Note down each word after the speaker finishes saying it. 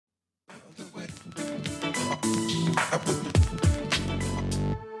Well,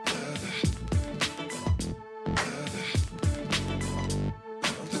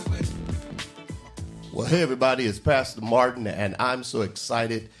 hey, everybody, it's Pastor Martin, and I'm so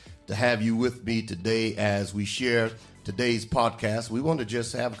excited to have you with me today as we share today's podcast. We want to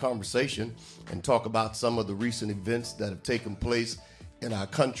just have a conversation and talk about some of the recent events that have taken place in our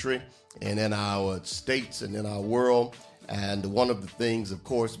country and in our states and in our world. And one of the things, of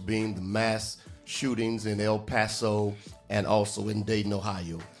course, being the mass shootings in El Paso and also in Dayton,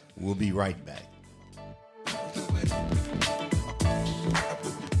 Ohio. We'll be right back.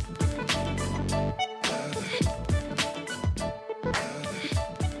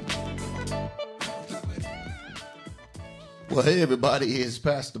 Well, hey, everybody, it's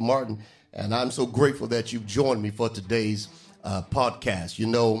Pastor Martin, and I'm so grateful that you've joined me for today's podcast. You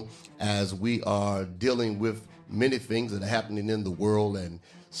know, as we are dealing with many things that are happening in the world, and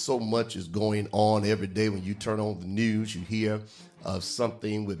so much is going on every day. When you turn on the news, you hear of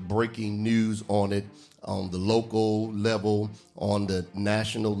something with breaking news on it, on the local level, on the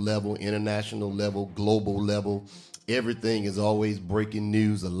national level, international level, global level. Everything is always breaking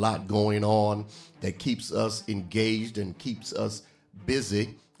news, a lot going on that keeps us engaged and keeps us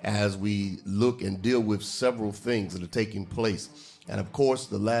busy as we look and deal with several things that are taking place. And of course,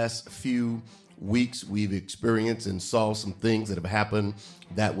 the last few weeks we've experienced and saw some things that have happened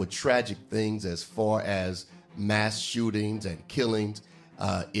that were tragic things as far as mass shootings and killings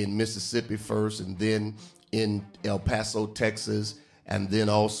in Mississippi first, and then in El Paso, Texas, and then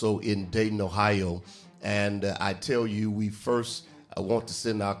also in Dayton, Ohio. And I tell you, I want to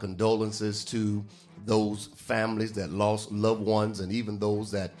send our condolences to those families that lost loved ones, and even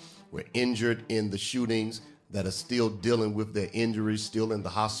those that were injured in the shootings that are still dealing with their injuries, still in the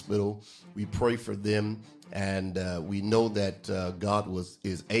hospital. We pray for them, and we know that God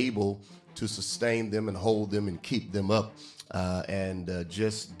is able to sustain them and hold them and keep them up and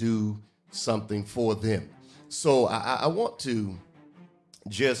just do something for them. So I want to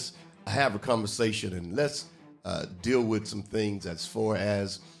just have a conversation, and let's deal with some things as far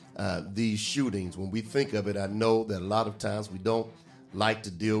as these shootings. When we think of it, I know that a lot of times we don't like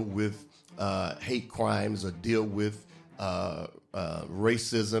to deal with hate crimes or deal with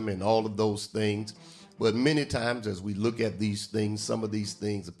racism and all of those things. But many times as we look at these things, some of these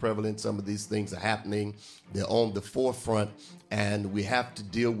things are prevalent, some of these things are happening, they're on the forefront, and we have to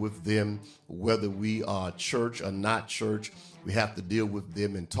deal with them whether we are church or not church. We have to deal with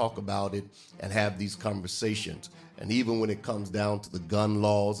them and talk about it and have these conversations. And even when it comes down to the gun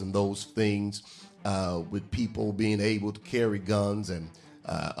laws and those things, with people being able to carry guns and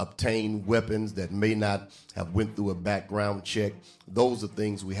obtain weapons that may not have went through a background check, those are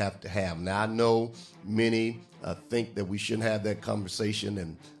things we have to have. Now, I know many think that we shouldn't have that conversation,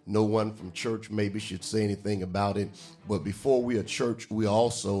 and no one from church maybe should say anything about it. But before we are church, we are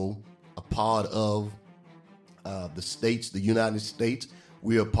also a part of the states, the United States.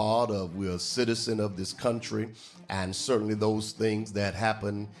 We're a citizen of this country, and certainly those things that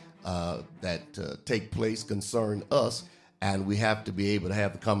happen, that take place concern us, and we have to be able to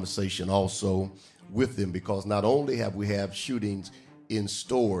have the conversation also with them, because not only have we had shootings in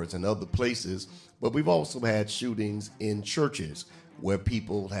stores and other places, but we've also had shootings in churches where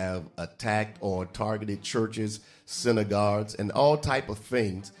people have attacked or targeted churches, synagogues, and all type of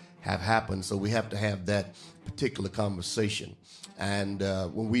things have happened. So we have to have that particular conversation. And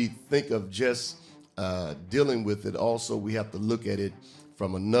when we think of just dealing with it, also we have to look at it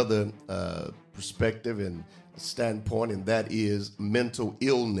from another perspective and standpoint, and that is mental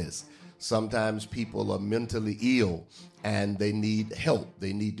illness. Sometimes people are mentally ill and they need help.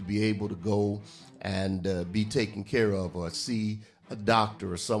 They need to be able to go and be taken care of, or see a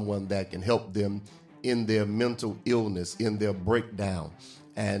doctor or someone that can help them in their mental illness, in their breakdown.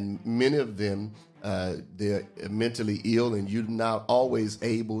 And many of them, they're mentally ill, and you're not always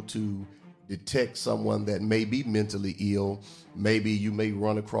able to detect someone that may be mentally ill. Maybe you may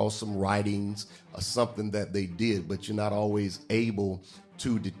run across some writings or something that they did, but you're not always able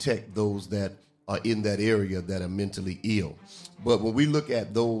to detect those that are in that area that are mentally ill. But when we look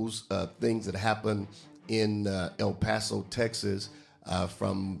at those things that happen in El Paso, Texas,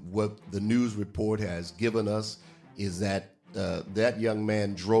 from what the news report has given us, is that that young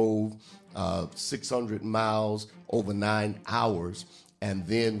man drove 600 miles over 9 hours, and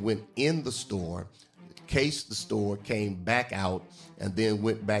then went in the store, cased the store, came back out, and then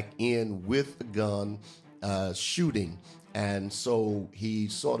went back in with a gun, shooting. And so he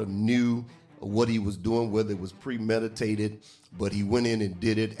sort of knew what he was doing, whether it was premeditated, but he went in and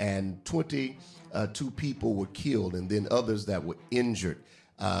did it, and 22 people were killed, and then others that were injured.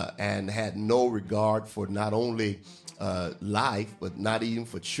 and had no regard for not only life, but not even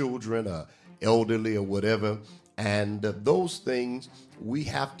for children or elderly or whatever. And those things we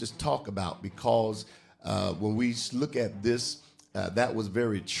have to talk about, because when we look at this, that was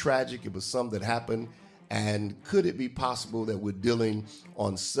very tragic. It was something that happened. And could it be possible that we're dealing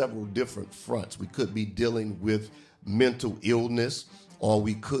on several different fronts? We could be dealing with mental illness, or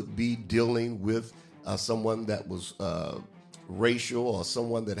we could be dealing with someone that was racial, or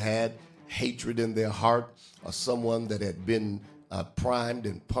someone that had hatred in their heart, or someone that had been primed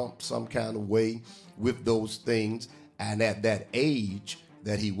and pumped some kind of way with those things. And at that age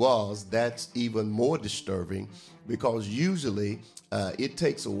that he was, that's even more disturbing, because usually it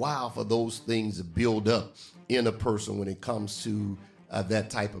takes a while for those things to build up in a person when it comes to that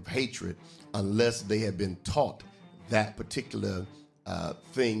type of hatred, unless they have been taught that particular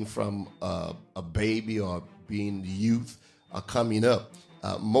thing from a baby or being youth or coming up.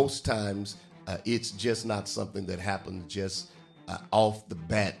 Most times it's just not something that happens just off the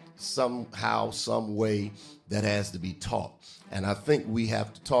bat. Somehow, some way that has to be taught. And I think we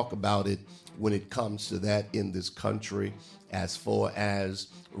have to talk about it when it comes to that in this country, as far as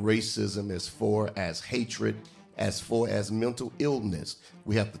racism, as far as hatred, as far as mental illness.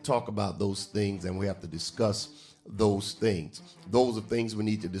 We have to talk about those things, and we have to discuss those things. Those are things we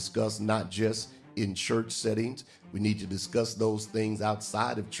need to discuss, not just in church settings. We need to discuss those things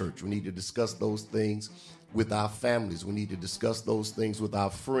outside of church. We need to discuss those things with our families. We need to discuss those things with our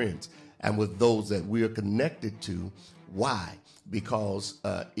friends and with those that we are connected to. Why? Because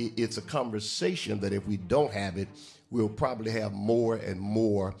it's a conversation that if we don't have it, we'll probably have more and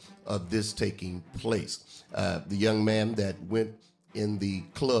more of this taking place. The young man that went in the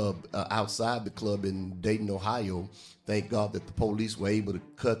club, outside the club in Dayton, Ohio, thank God that the police were able to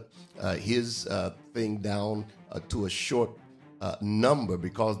cut his thing down to a short number,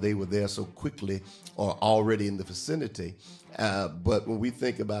 because they were there so quickly or already in the vicinity. But when we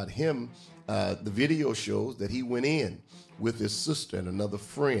think about him, the video shows that he went in with his sister and another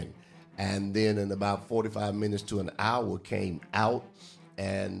friend, and then in about 45 minutes to an hour came out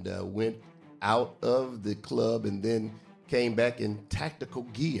and went out of the club, and then came back in tactical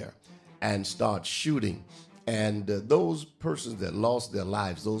gear and started shooting. And those persons that lost their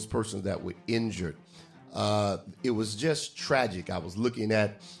lives, those persons that were injured, it was just tragic. I was looking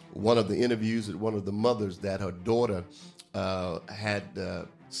at one of the interviews with one of the mothers that her daughter had a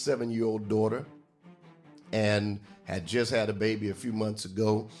 7-year-old daughter, and had just had a baby a few months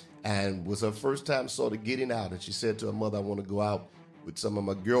ago, and was her first time sort of getting out. And she said to her mother, I want to go out with some of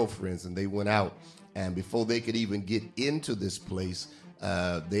my girlfriends. And they went out. And before they could even get into this place,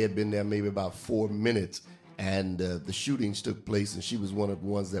 they had been there maybe about 4 minutes, and the shootings took place. And she was one of the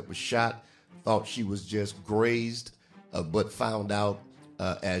ones that was shot, thought she was just grazed, but found out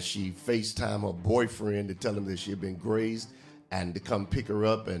as she FaceTimed her boyfriend to tell him that she had been grazed, and to come pick her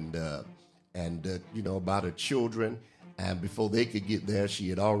up, and about her children. And before they could get there, she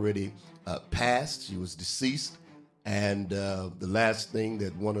had already passed. She was deceased. And the last thing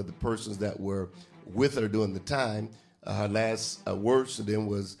that one of the persons that were with her during the time, her last words to them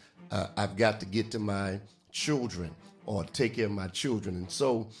was, I've got to get to my children, or take care of my children. And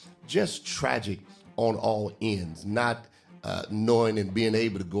so just tragic on all ends, not knowing and being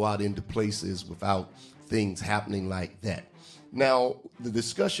able to go out into places without things happening like that. Now, the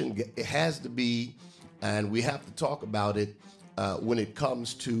discussion has to be, and we have to talk about it when it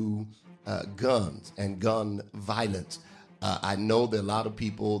comes to guns and gun violence. I know there are a lot of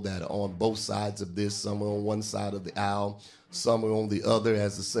people that are on both sides of this. Some are on one side of the aisle, some are on the other,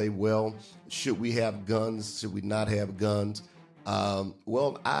 as to say, well, should we have guns? Should we not have guns?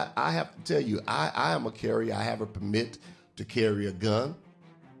 Well, I have to tell you, I am a carrier. I have a permit to carry a gun,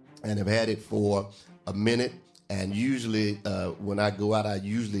 and have had it for a minute. And usually when I go out, I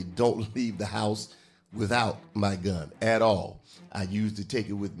usually don't leave the house without my gun at all. I usually take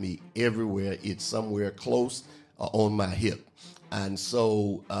it with me everywhere. It's somewhere close on my hip. And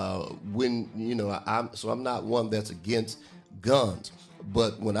so I'm not one that's against guns.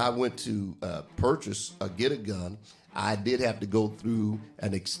 But when I went to get a gun, I did have to go through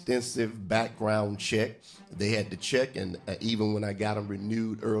an extensive background check. They had to check, and even when I got them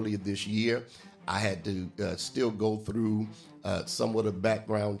renewed earlier this year, I had to still go through somewhat of a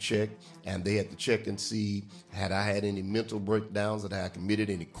background check, and they had to check and see had I had any mental breakdowns, that I had committed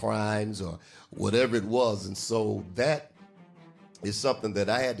any crimes or whatever it was. And so that is something that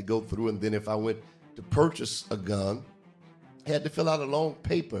I had to go through. And then if I went to purchase a gun, I had to fill out a long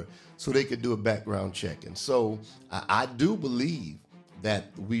paper so they could do a background check. And so I do believe that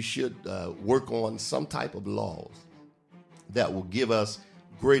we should work on some type of laws that will give us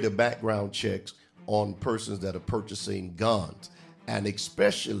greater background checks on persons that are purchasing guns. And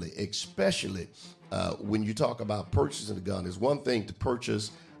especially when you talk about purchasing a gun, it's one thing to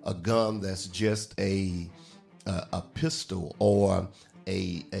purchase a gun that's just a pistol or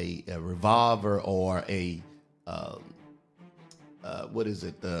a revolver or a what is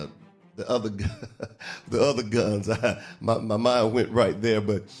it? The other the other guns. My mind went right there,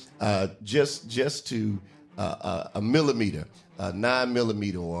 but just to a millimeter,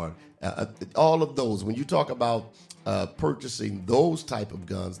 9mm, or all of those. When you talk about purchasing those type of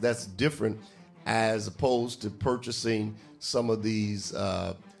guns, that's different as opposed to purchasing some of these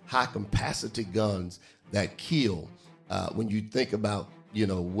high capacity guns that kill. When you think about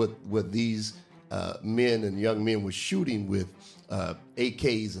what these men and young men were shooting with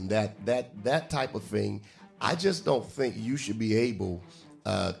AKs and that type of thing, I just don't think you should be able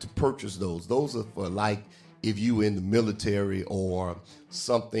to purchase those. Those are for, like, if you were in the military or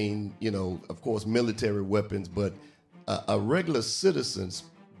something, of course, military weapons, but a regular citizens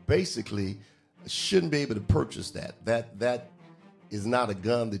basically shouldn't be able to purchase that. That is not a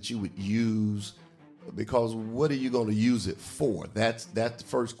gun that you would use, because what are you going to use it for? That's the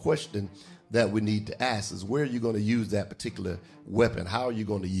first question that we need to ask, is where are you going to use that particular weapon? How are you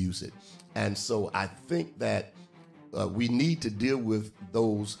going to use it? And so I think that we need to deal with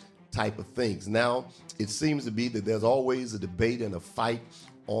those type of things. Now, it seems to be that there's always a debate and a fight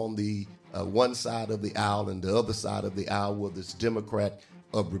on the one side of the aisle and the other side of the aisle, whether it's Democrat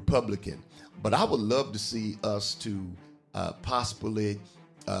or Republican. But I would love to see us to possibly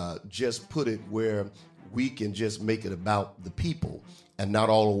just put it where we can just make it about the people and not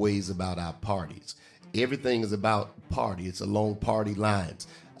always about our parties. Everything is about party. It's along party lines.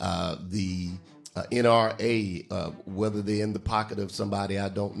 The NRA, whether they're in the pocket of somebody, I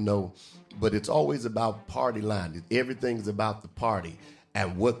don't know, but it's always about party line. Everything's about the party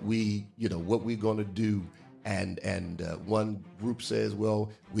and what we're going to do. And one group says,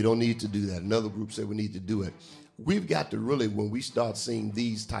 well, we don't need to do that. Another group says we need to do it. We've got to really, when we start seeing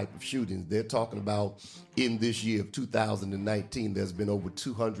these type of shootings, they're talking about in this year of 2019, there's been over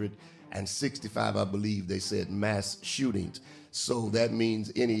 265, I believe they said, mass shootings. So that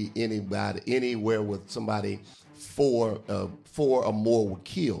means anybody, anywhere with somebody, four or more were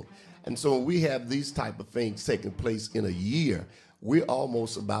killed. And so when we have these type of things taking place in a year, we're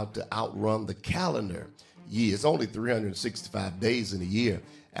almost about to outrun the calendar year. It's only 365 days in a year,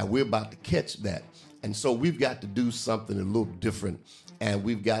 and we're about to catch that. And so we've got to do something a little different, and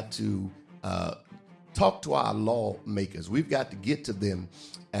we've got to talk to our lawmakers. We've got to get to them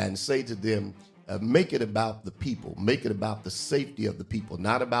and say to them, make it about the people, make it about the safety of the people,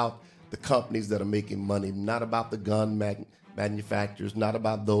 not about the companies that are making money, not about the gun manufacturers, not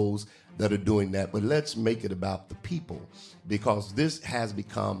about those that are doing that, but let's make it about the people, because this has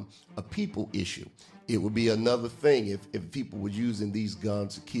become a people issue. It would be another thing if people were using these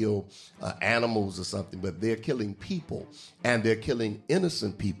guns to kill animals or something, but they're killing people, and they're killing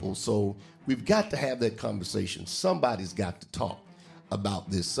innocent people. So we've got to have that conversation. Somebody's got to talk about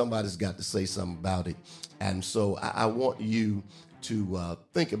this. Somebody's got to say something about it. And so I want you to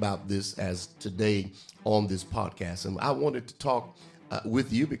think about this as today on this podcast. And I wanted to talk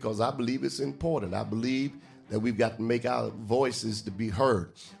with you because I believe it's important. I believe that we've got to make our voices to be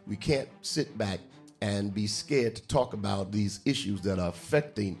heard. We can't sit back and be scared to talk about these issues that are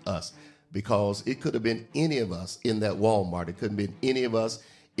affecting us, because it could have been any of us in that Walmart. It could have been any of us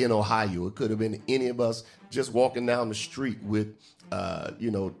in Ohio. It could have been any of us just walking down the street with,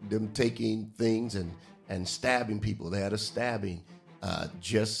 them taking things and stabbing people. They had a stabbing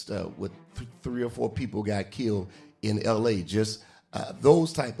with 3 or 4 people got killed in L.A. Just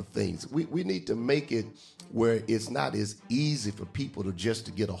those type of things. We need to make it where it's not as easy for people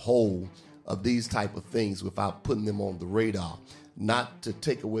to get a hold of these type of things without putting them on the radar. Not to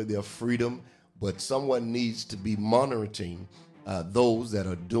take away their freedom, but someone needs to be monitoring those that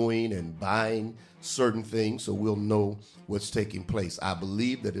are doing and buying certain things, so we'll know what's taking place. I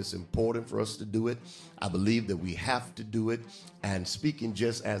believe that it's important for us to do it. I believe that we have to do it. And speaking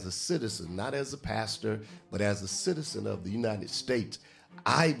just as a citizen, not as a pastor, but as a citizen of the United States,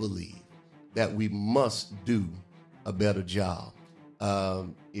 I believe that we must do a better job.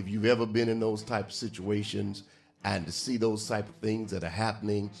 If you've ever been in those type of situations and to see those type of things that are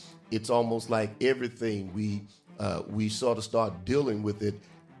happening, it's almost like everything we sort of start dealing with it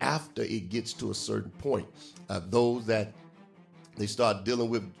after it gets to a certain point. Those that they start dealing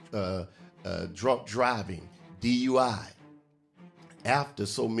with drunk driving, DUI, after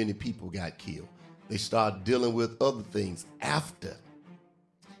so many people got killed. They start dealing with other things after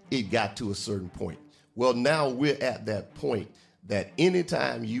it got to a certain point. Well, now we're at that point that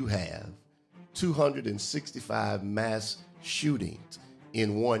anytime you have 265 mass shootings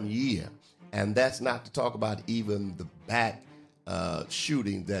in 1 year, and that's not to talk about even the back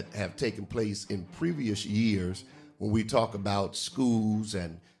shootings that have taken place in previous years, when we talk about schools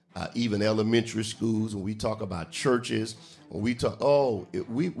and even elementary schools, when we talk about churches, when we talk,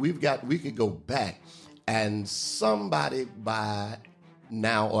 we could go back, and somebody by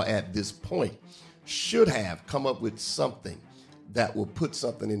now or at this point should have come up with something that will put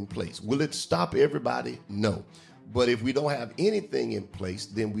something in place. Will it stop everybody? No. But if we don't have anything in place,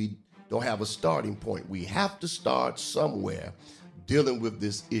 then we don't have a starting point. We have to start somewhere dealing with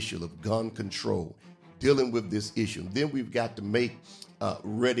this issue of gun control, dealing with this issue. Then we've got to make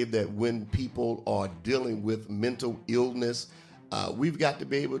ready that when people are dealing with mental illness, we've got to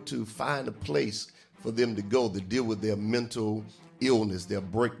be able to find a place for them to go to deal with their mental illness, their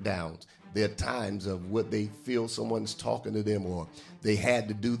breakdowns, their times of what they feel someone's talking to them or they had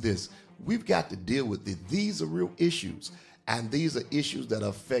to do this. We've got to deal with it. These are real issues, and these are issues that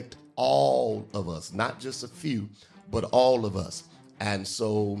affect all of us, not just a few, but all of us. And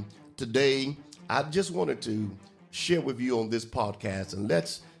so today, I just wanted to share with you on this podcast, and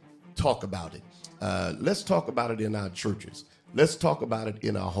let's talk about it. Let's talk about it in our churches. Let's talk about it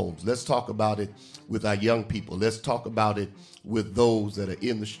in our homes. Let's talk about it with our young people. Let's talk about it with those that are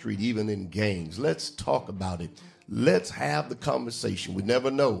in the street, even in gangs. Let's talk about it. Let's have the conversation. We never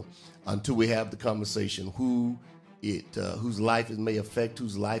know until we have the conversation whose life it may affect,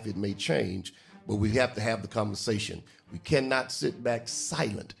 whose life it may change, but we have to have the conversation. We cannot sit back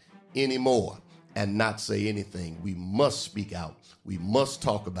silent anymore and not say anything. We must speak out. We must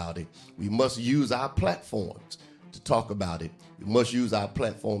talk about it. We must use our platforms to talk about it. We must use our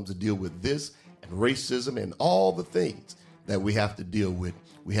platforms to deal with this and racism and all the things that we have to deal with.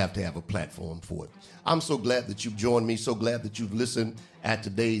 We have to have a platform for it. I'm so glad that you've joined me. So glad that you've listened at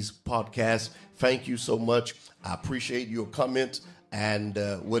today's podcast. Thank you so much. I appreciate your comments, and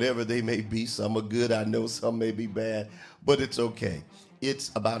whatever they may be. Some are good. I know some may be bad, but it's okay.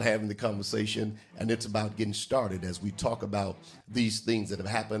 It's about having the conversation, and it's about getting started as we talk about these things that have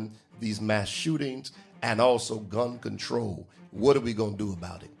happened, these mass shootings, and also gun control. What are we going to do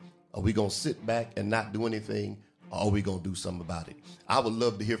about it? Are we going to sit back and not do anything, or are we going to do something about it? I would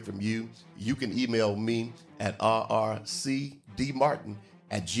love to hear from you. You can email me at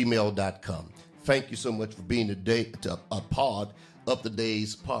rrcdmartin@gmail.com. Thank you so much for being a part of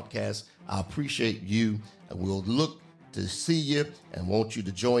today's podcast. I appreciate you, and we'll look to see you and want you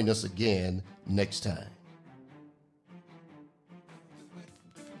to join us again next time.